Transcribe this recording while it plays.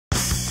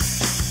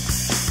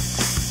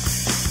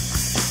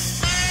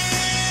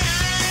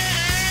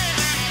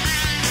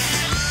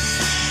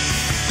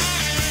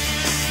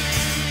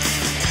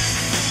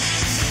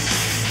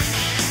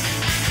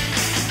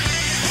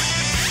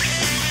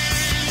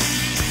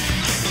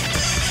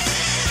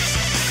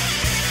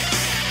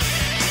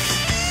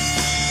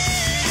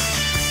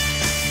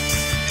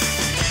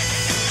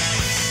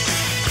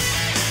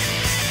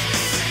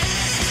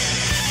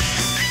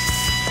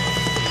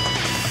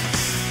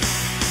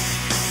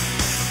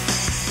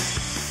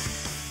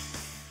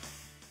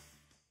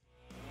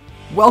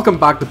Welcome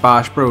back to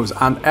Bash Bros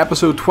and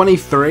episode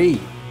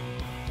 23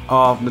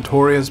 of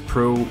Notorious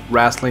Pro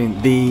Wrestling,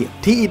 the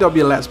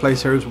TEW Let's Play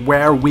series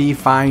where we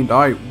find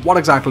out what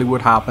exactly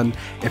would happen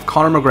if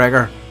Conor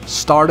McGregor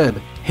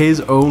started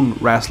his own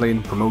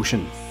wrestling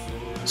promotion.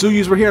 So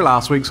you were here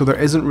last week, so there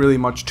isn't really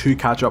much to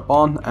catch up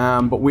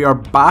on, but we are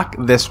back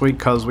this week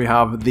because we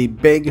have the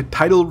big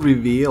title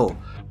reveal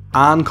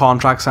and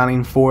contract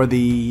signing for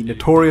the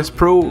Notorious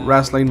Pro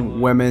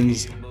Wrestling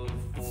Women's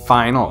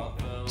Final.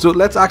 So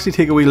let's actually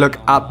take a wee look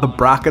at the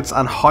brackets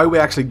and how we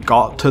actually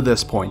got to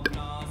this point.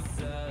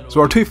 So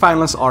our two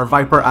finalists are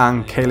Viper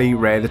and Kaylee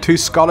Ray, the two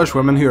Scottish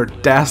women who are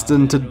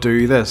destined to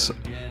do this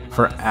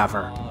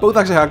forever. Both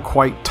actually had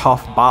quite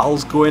tough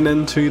battles going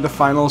into the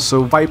finals.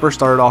 So Viper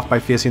started off by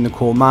facing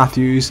Nicole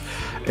Matthews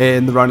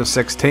in the round of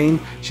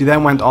 16. She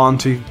then went on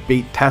to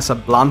beat Tessa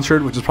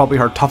Blanchard, which is probably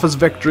her toughest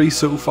victory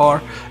so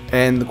far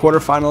in the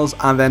quarterfinals.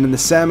 And then in the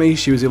semis,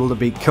 she was able to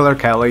beat Killer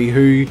Kelly,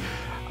 who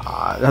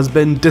has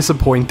been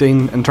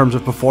disappointing in terms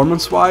of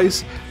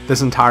performance-wise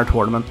this entire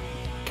tournament.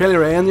 Kaylee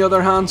Ray, on the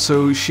other hand,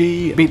 so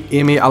she beat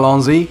Amy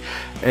Alonzi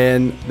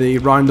in the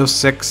round of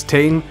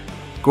 16.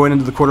 Going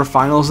into the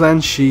quarterfinals then,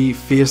 she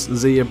faced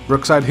Zia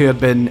Brookside, who had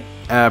been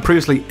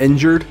previously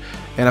injured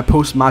in a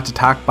post-match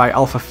attack by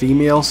Alpha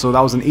Female, so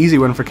that was an easy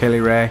win for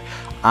Kaylee Ray.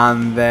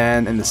 And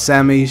then in the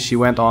semis, she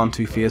went on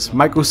to face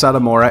Maiko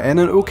Satomura in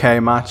an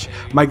okay match.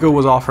 Maiko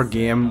was off her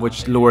game,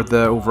 which lowered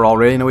the overall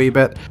rating a wee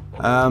bit.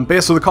 But yeah,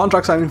 so the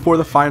contract signing for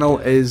the final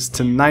is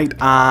tonight,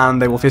 and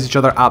they will face each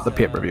other at the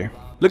pay-per-view.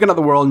 Looking at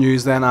the world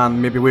news then,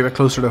 and maybe a wee bit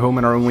closer to home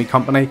in our own wee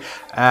company,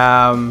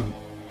 a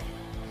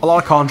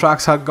lot of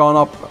contracts had gone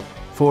up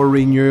for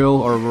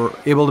renewal, or were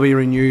able to be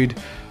renewed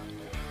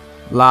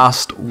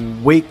last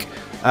week.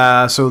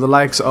 So the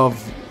likes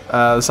of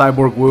the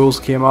Cyborg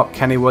Wolves came up,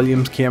 Kenny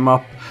Williams came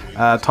up,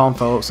 Tom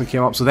Phillipson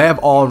came up, so they have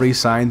all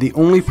re-signed. The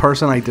only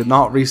person I did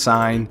not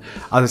re-sign,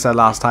 as I said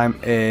last time,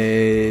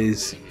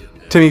 is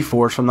Timmy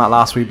Force from that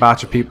last wee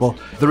batch of people.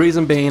 The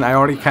reason being, I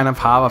already kind of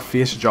have a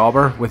face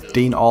jobber with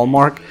Dean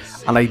Allmark,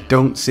 and I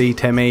don't see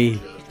Timmy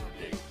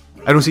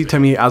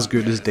as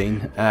good as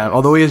Dean.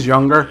 Although he is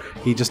younger,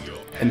 he just,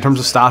 in terms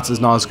of stats, is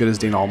not as good as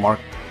Dean Allmark.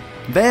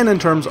 Then in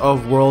terms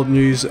of world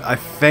news, I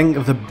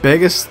think the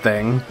biggest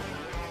thing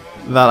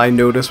that I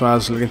noticed when I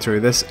was looking through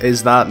this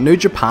is that New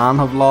Japan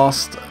have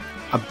lost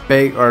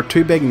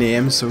two big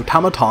names. So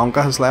Tama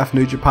Tonga has left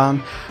New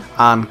Japan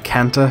and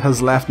Kenta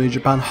has left New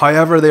Japan.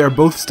 However, they are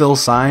both still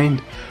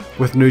signed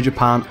with New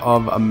Japan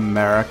of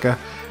America.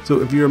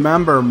 So if you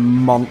remember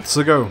months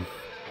ago,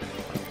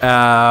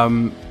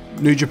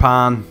 New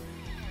Japan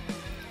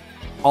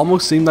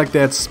almost seemed like they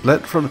had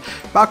split from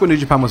back when New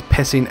Japan was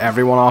pissing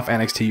everyone off,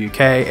 NXT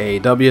UK,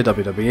 AEW,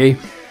 WWE.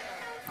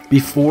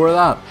 Before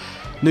that,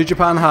 New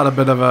Japan had a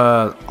bit of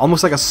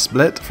almost like a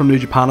split from New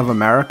Japan of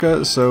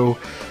America, so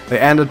they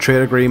ended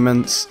trade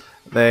agreements,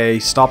 they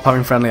stopped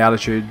having friendly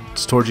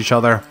attitudes towards each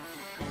other,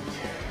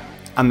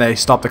 and they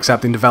stopped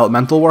accepting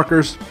developmental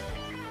workers.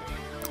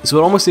 So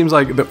it almost seems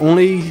like the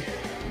only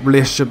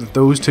relationship that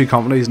those two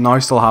companies now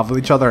still have with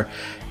each other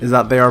is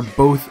that they are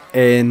both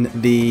in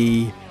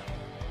the,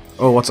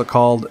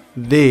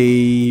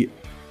 the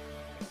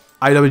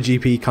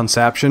IWGP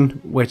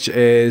Conception, which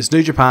is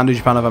New Japan, New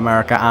Japan of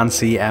America, and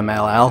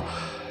CMLL.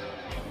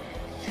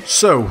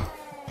 So,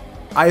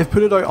 I have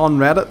put it out on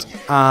Reddit,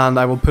 and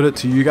I will put it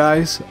to you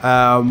guys.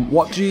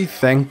 What do you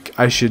think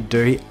I should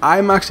do?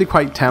 I'm actually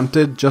quite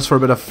tempted, just for a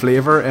bit of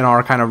flavour in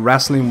our kind of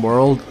wrestling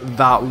world,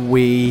 that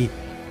we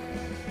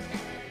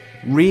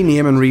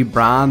rename and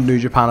rebrand New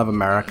Japan of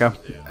America.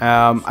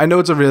 I know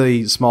it's a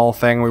really small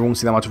thing, we won't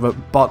see that much of it,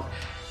 but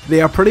they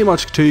are pretty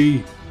much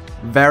two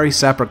very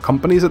separate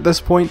companies at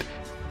this point,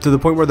 to the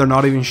point where they're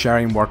not even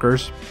sharing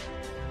workers.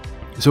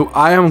 So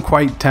I am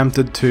quite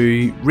tempted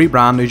to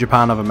rebrand New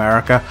Japan of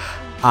America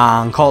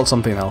and call it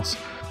something else.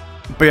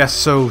 But yes,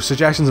 so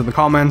suggestions in the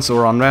comments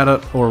or on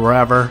Reddit or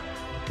wherever.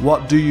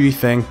 What do you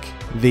think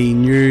the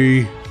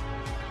new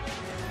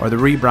or the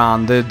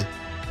rebranded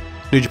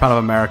New Japan of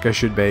America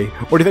should be?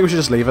 Or do you think we should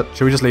just leave it?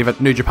 Should we just leave it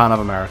New Japan of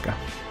America?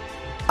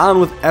 And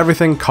with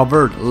everything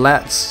covered,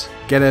 let's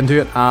get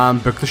into it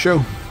and book the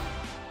show.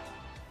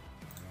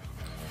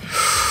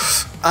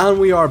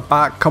 And we are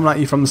back, coming at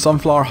you from the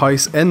Sunflower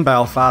House in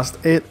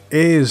Belfast. It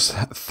is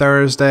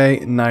Thursday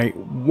Night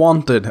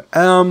Wanted.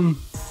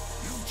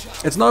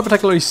 It's not a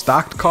particularly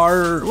stacked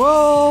card.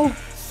 Well,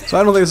 so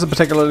I don't think it's a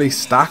particularly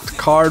stacked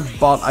card,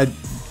 but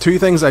two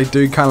things I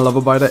do kind of love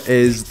about it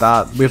is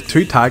that we have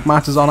two tag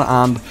matches on it,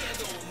 and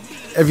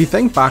if you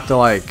think back to,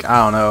 like,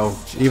 I don't know,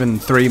 even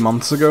 3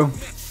 months ago,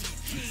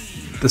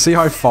 to see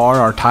how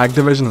far our tag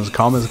division has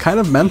come is kind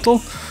of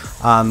mental,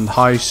 and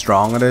how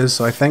strong it is.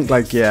 So I think,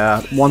 like,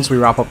 yeah, once we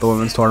wrap up the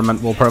women's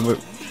tournament, we'll probably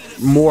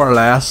more or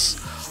less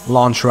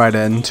launch right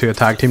into a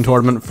tag team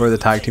tournament for the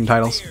tag team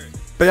titles.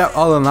 But yeah,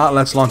 other than that,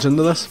 let's launch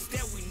into this.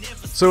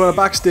 So in a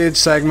backstage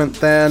segment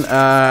then,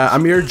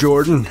 Amir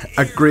Jordan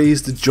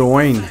agrees to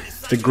join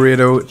the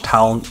Grado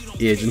Talent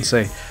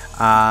Agency,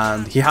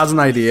 and he has an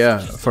idea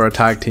for a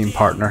tag team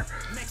partner.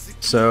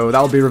 So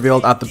that will be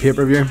revealed at the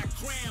pay-per-view.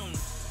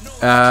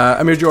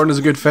 Amir Jordan is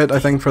a good fit, I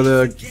think, for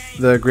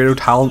the Grado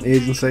Talent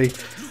Agency.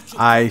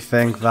 I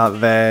think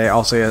that they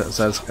also, it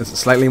says it's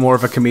slightly more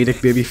of a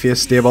comedic babyface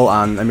stable,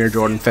 and Amir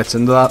Jordan fits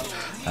into that.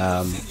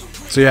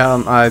 So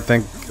yeah, I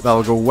think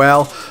that'll go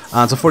well,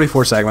 and it's a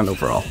 44 segment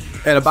overall.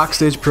 In a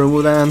backstage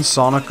promo then,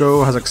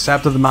 Sonico has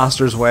accepted the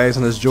Master's ways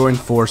and has joined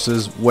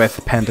forces with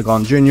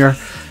Pentagon Jr.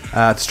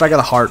 To strike at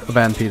the heart of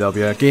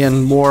NPW.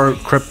 Again, more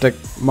cryptic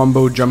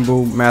mumbo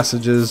jumbo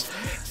messages.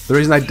 The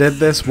reason I did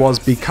this was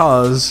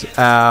because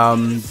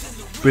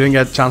we didn't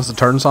get a chance to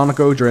turn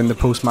Sonico during the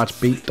post-match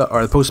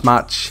the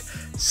post-match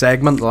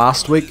segment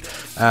last week,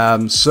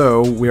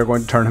 so we are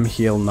going to turn him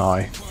heel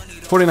now.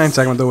 49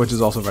 segment though, which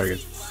is also very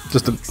good.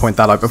 Just to point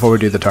that out before we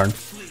do the turn.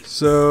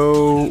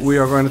 So we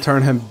are going to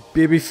turn him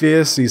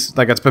babyface. He's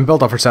like, it's been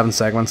built up for 7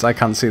 segments. I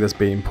can't see this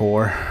being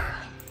poor.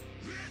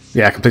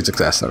 Yeah, complete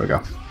success. There we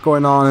go.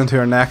 Going on into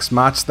our next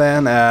match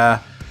then.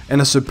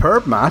 In a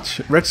superb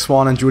match, Rich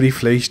Swann and Jody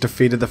Fleisch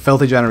defeated the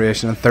Filthy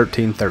Generation in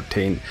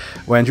 13-13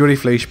 when Jody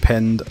Fleisch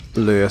pinned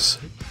Lewis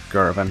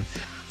Gervin.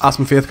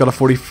 Aspen Faith got a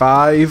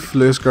 45,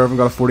 Lewis Gervin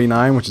got a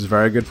 49, which is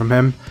very good from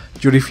him.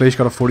 Jody Fleisch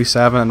got a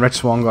 47 and Rich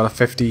Swann got a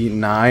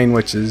 59,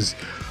 which is,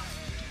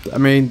 I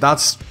mean,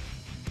 that's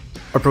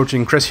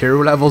approaching Chris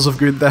Hero levels of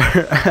good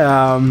there.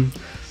 So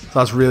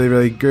that's really,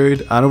 really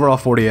good. And overall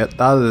 48,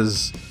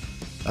 that's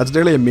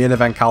nearly a main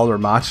event caliber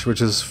match,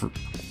 which is,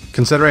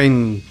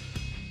 considering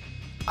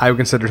I would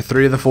consider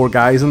 3 of the 4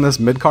 guys in this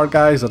mid-card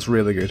guys, that's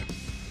really good.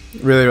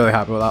 Really, really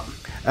happy with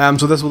that.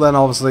 So this will then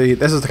obviously,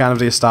 this is the kind of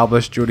the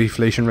established Jody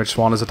Fleisch and Rich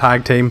Swann as a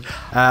tag team.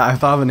 I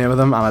thought of a name of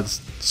them and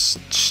it's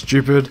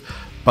stupid,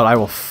 but I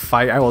will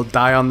fight, I will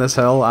die on this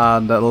hill,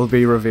 and it'll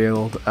be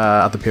revealed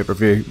at the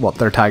pay-per-view what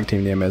their tag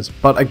team name is.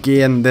 But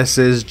again, they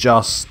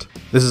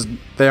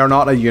are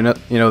not a unit,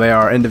 you know, they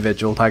are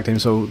individual tag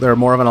teams, so they're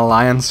more of an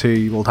alliance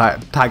who will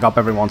tag up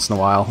every once in a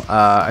while.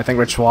 I think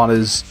Rich Swann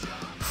is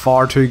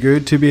far too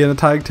good to be in a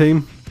tag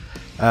team.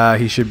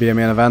 He should be a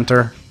main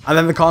eventer. And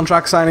then the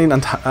contract signing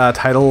and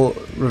title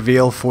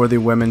reveal for the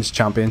Women's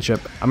Championship.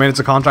 I mean, it's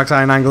a contract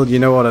signing angle, you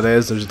know what it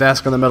is. There's a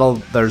desk in the middle,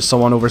 there's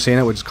someone overseeing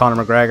it, which is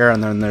Conor McGregor,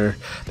 and then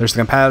there's the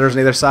competitors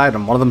on either side,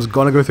 and one of them is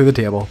going to go through the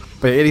table.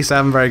 But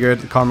 87, very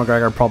good. Conor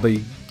McGregor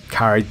probably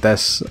carried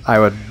this, I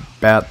would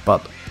bet,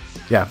 but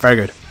yeah, very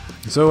good.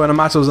 So in a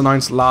match that was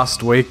announced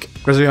last week,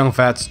 Grizzly Young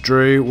Vets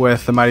drew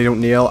with the Mighty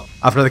Don't Kneel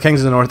after the Kings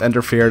of the North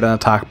interfered and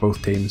attacked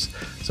both teams.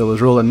 So it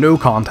was ruled a no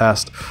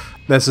contest.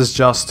 This is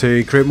just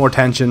to create more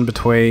tension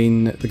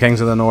between the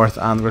Kings of the North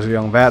and the Grizzly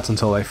Young Vets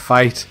until they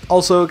fight.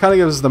 Also, it kind of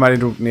gives the Mighty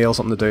Don't Kneel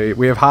something to do.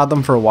 We have had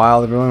them for a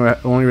while. They've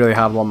only really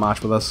had one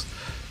match with us.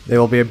 They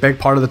will be a big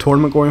part of the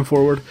tournament going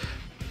forward.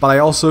 But I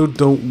also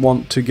don't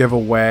want to give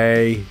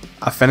away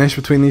a finish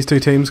between these two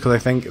teams, because I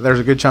think there's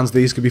a good chance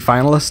these could be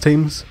finalist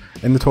teams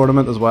in the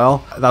tournament as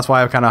well. That's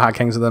why I've kind of had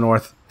Kings of the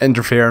North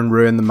interfere and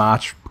ruin the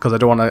match, because I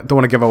don't want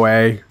to give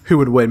away who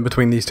would win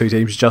between these two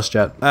teams just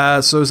yet.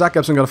 So Zach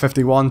Gibson got a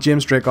 51,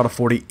 James Drake got a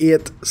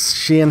 48,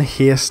 Shane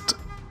Haste,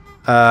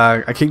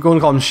 I keep going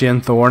to call him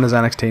Shane Thorne, his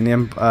NXT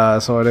name,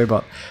 so I do,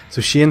 but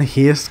so Shane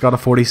Haste got a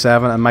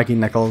 47 and Mikey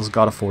Nichols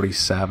got a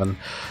 47.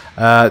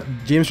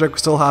 James Drake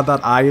still had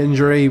that eye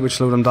injury which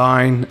slowed him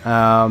down,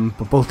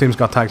 but both teams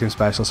got tag team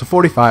specials, so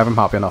 45 I'm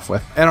happy enough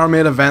with. In our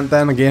main event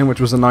then, again, which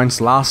was announced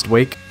last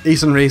week,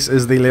 Ethan Reese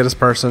is the latest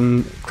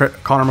person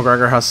Conor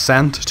McGregor has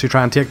sent to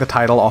try and take the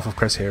title off of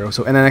Chris Hero.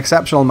 So in an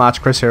exceptional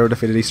match, Chris Hero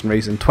defeated Ethan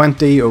Reese in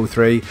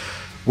 20:03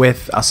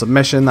 with a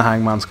submission, the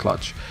Hangman's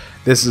Clutch.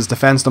 This is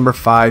defense number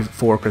 5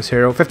 for Chris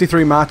Hero.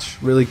 53 match,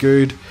 really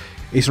good.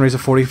 Ethan Reese a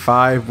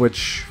 45,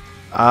 which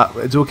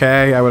it's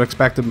okay. I would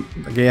expect him,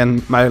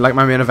 again, my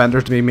main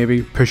eventers to be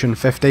maybe pushing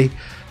 50.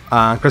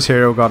 Chris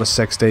Hero got a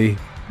 60,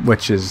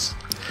 which is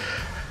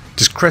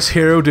just Chris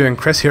Hero doing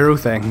Chris Hero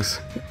things.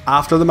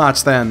 After the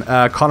match then,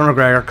 Conor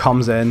McGregor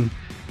comes in,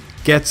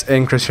 gets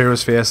in Chris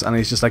Hero's face, and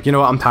he's just like, you know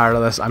what, I'm tired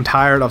of this. I'm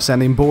tired of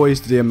sending boys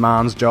to do a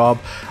man's job.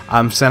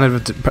 I'm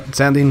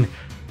sending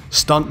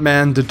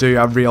stuntmen to do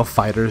a real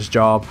fighter's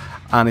job.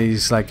 And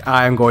he's like,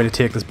 I am going to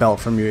take this belt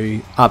from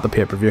you at the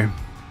pay-per-view.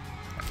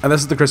 And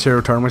this is the Chris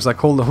Hero turn, which is like,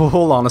 hold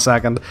on a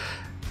second.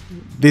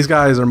 These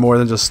guys are more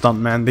than just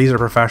stuntmen. These are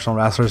professional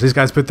wrestlers. These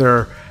guys put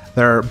their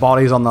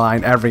bodies on the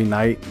line every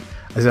night.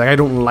 I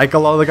don't like a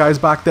lot of the guys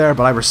back there,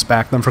 but I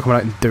respect them for coming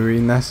out and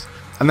doing this.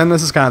 And then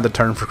this is kind of the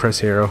turn for Chris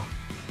Hero.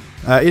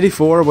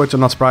 84, which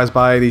I'm not surprised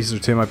by. These are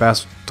two of my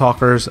best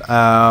talkers.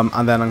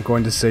 And then I'm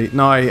going to see.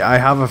 Now I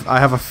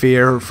have a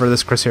fear for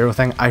this Chris Hero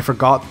thing. I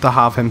forgot to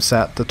have him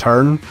set the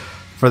turn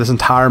for this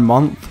entire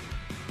month.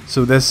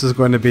 So this is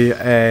going to be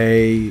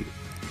a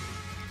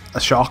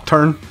shock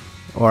turn,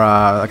 or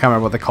I can't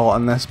remember what they call it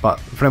in this, but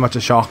pretty much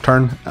a shock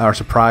turn or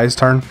surprise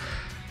turn,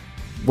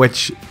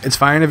 which it's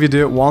fine if you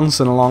do it once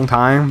in a long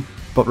time,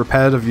 but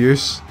repetitive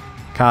use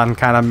can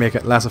kind of make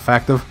it less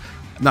effective.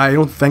 Now I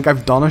don't think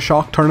I've done a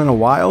shock turn in a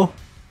while,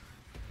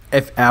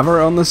 if ever,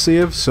 on the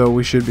save, so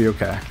we should be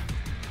okay.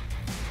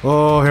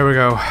 Oh, here we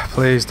go.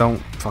 Please don't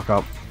fuck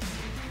up.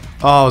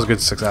 Oh, it was a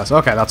good success.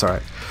 Okay, that's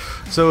alright.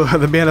 So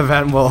the main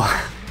event will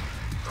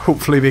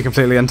hopefully be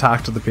completely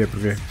intact at the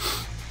pay-per-view.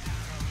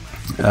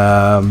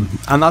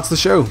 And that's the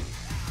show.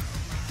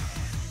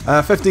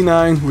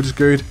 59, which is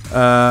good.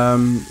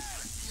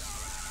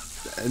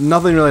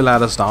 Nothing really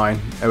let us down.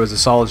 It was a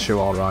solid show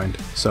all around,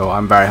 so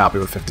I'm very happy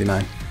with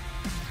 59.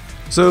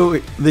 So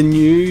the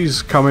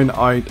news coming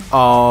out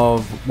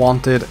of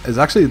Wanted is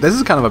actually, this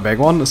is kind of a big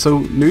one. So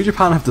New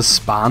Japan have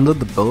disbanded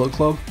the Bullet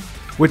Club,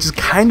 which is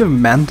kind of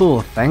mental,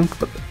 I think,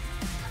 but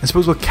I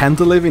suppose with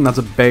Kenta leaving, that's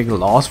a big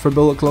loss for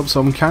Bullet Club,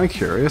 so I'm kind of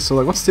curious. So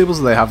like, what stables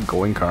do they have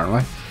going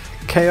currently?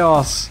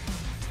 Chaos,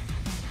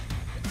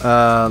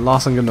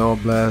 Los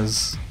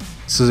Ingobernables,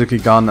 Suzuki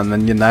Gun, and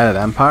then United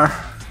Empire.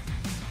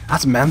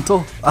 That's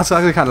mental. That's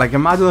actually kind of like,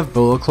 imagine if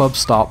Bullet Club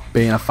stopped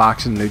being a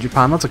faction in New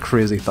Japan. That's a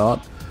crazy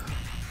thought.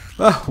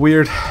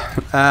 Weird.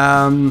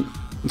 I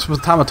suppose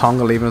Tama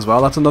Tonga leaving as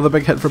well. That's another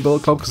big hit for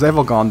Bullet Club because they've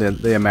all gone to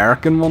the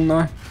American one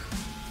now.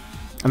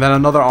 And then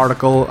another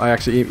article I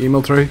actually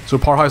emailed through. So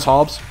Powerhouse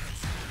Hobbs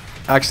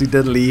actually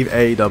did leave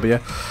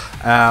AEW.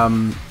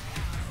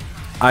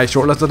 I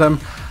shortlisted him.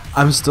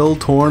 I'm still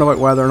torn about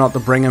whether or not to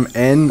bring him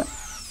in.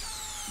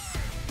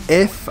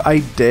 If I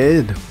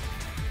did,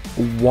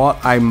 what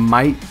I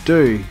might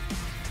do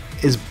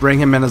is bring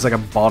him in as like a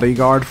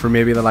bodyguard for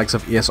maybe the likes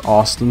of Ace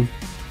Austin.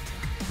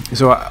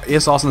 So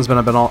Ace Austin has been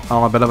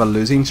on a bit of a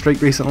losing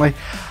streak recently,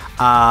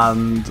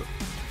 and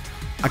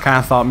I kind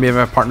of thought maybe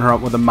I'd partner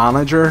up with a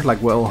manager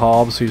like Will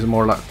Hobbs, who's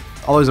more like,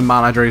 although he's a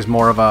manager, he's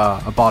more of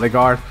a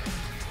bodyguard.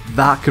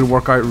 That could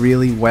work out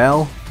really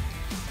well.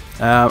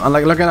 And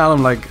like looking at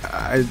him, like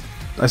I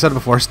said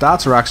before,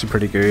 stats are actually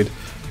pretty good,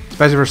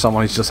 especially for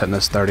someone who's just hitting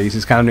his 30s.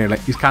 He's kind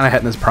of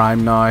hitting his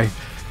prime now.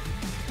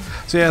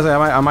 So yeah,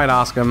 I might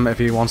ask him if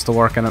he wants to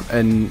work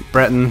in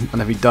Britain,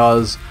 and if he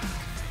does,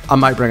 I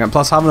might bring him.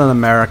 Plus, having an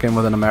American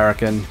with an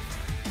American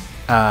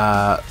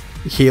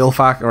heel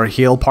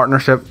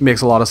partnership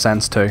makes a lot of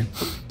sense too.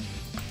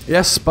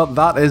 Yes, but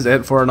that is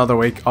it for another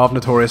week of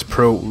Notorious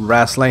Pro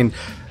Wrestling.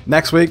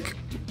 Next week,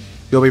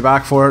 you'll be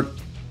back for it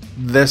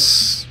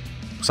this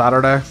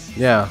Saturday.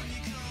 Yeah,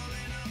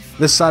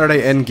 this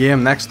Saturday in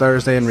game. Next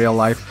Thursday in real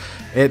life,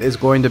 it is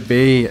going to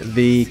be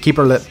the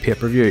Keeper Lit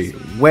pay-per-view,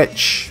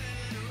 which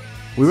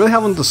we really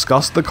haven't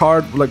discussed the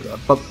card,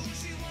 but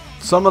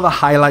some of the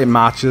highlight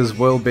matches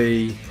will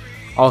be,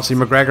 obviously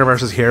McGregor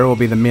versus Hero will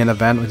be the main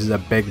event, which is a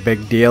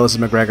big deal. This is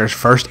McGregor's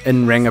first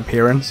in-ring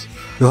appearance.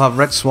 You'll have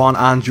Rich Swann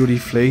and Judy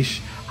Fleisch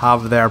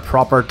have their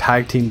proper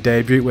tag team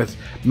debut with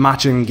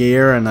matching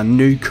gear and a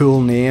new cool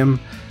name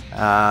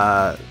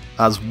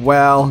as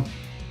well.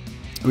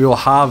 We will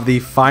have the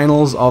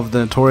finals of the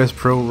Notorious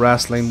Pro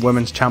Wrestling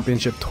Women's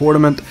Championship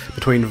Tournament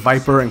between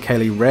Viper and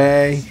Kaylee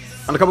Ray,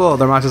 and a couple of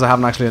other matches I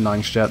haven't actually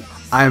announced yet.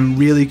 I'm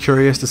really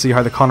curious to see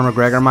how the Conor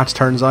McGregor match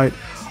turns out.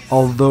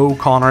 Although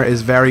Conor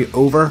is very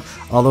over,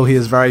 although he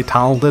is very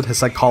talented, his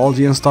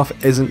psychology and stuff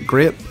isn't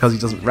great because he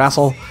doesn't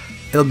wrestle.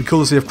 It'll be cool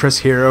to see if Chris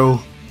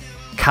Hero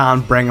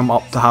can bring him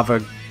up to have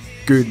a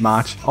good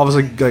match.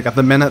 Obviously, like at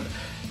the minute,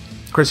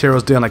 Chris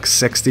Hero's doing like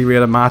 60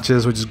 rated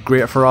matches, which is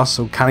great for us.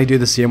 So can he do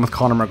the same with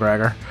Conor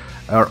McGregor?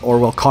 Or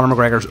will Conor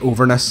McGregor's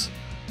overness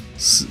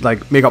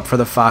like make up for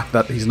the fact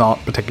that he's not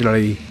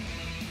particularly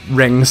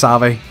ring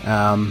savvy?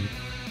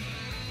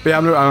 But yeah,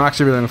 I'm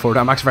actually really looking forward to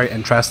it. I'm actually very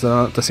interested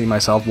in it to see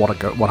myself what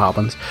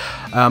happens.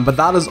 But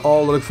that is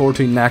all to look forward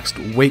to next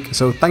week.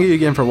 So thank you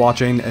again for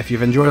watching. If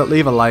you've enjoyed it,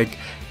 leave a like.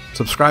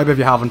 Subscribe if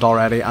you haven't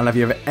already. And if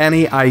you have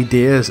any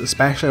ideas,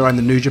 especially around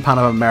the New Japan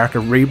of America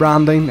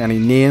rebranding, any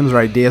names or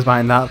ideas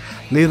behind that,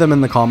 leave them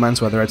in the comments,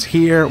 whether it's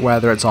here,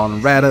 whether it's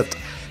on Reddit.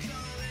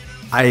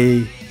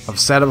 I've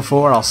said it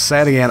before, I'll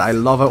say it again, I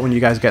love it when you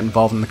guys get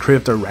involved in the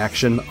creative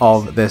direction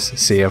of this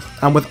save.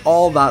 And with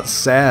all that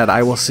said,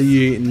 I will see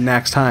you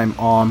next time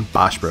on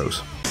Bash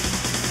Bros.